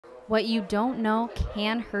What you don't know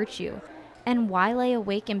can hurt you, and why lay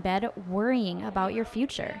awake in bed worrying about your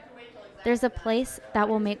future? There's a place that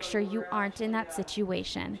will make sure you aren't in that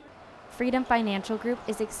situation. Freedom Financial Group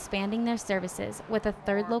is expanding their services with a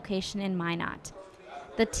third location in Minot.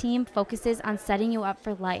 The team focuses on setting you up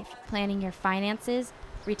for life, planning your finances,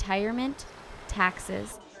 retirement,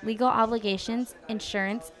 taxes, legal obligations,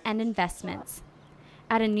 insurance, and investments.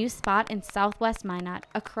 At a new spot in Southwest Minot,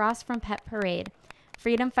 across from Pet Parade,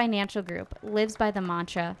 Freedom Financial Group lives by the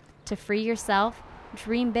mantra to free yourself,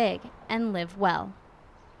 dream big, and live well.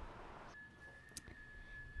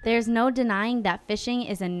 There's no denying that fishing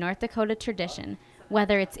is a North Dakota tradition,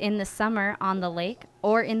 whether it's in the summer on the lake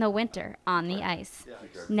or in the winter on the ice.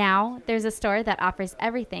 Now, there's a store that offers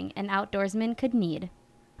everything an outdoorsman could need.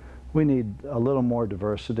 We need a little more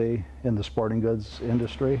diversity in the sporting goods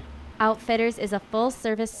industry. Outfitters is a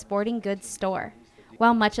full-service sporting goods store.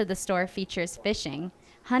 While much of the store features fishing,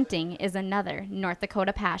 hunting is another North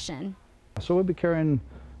Dakota passion. So we'll be carrying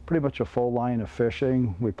pretty much a full line of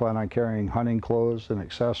fishing. We plan on carrying hunting clothes and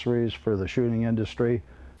accessories for the shooting industry.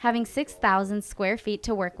 Having 6,000 square feet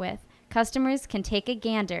to work with, customers can take a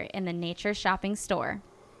gander in the nature shopping store.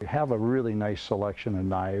 We have a really nice selection of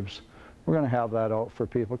knives. We're going to have that out for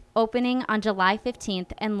people. Opening on July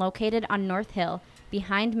 15th and located on North Hill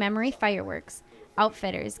behind Memory Fireworks,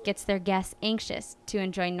 Outfitters gets their guests anxious to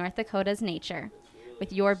enjoy North Dakota's nature.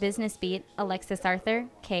 With your business beat, Alexis Arthur,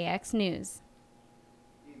 KX News.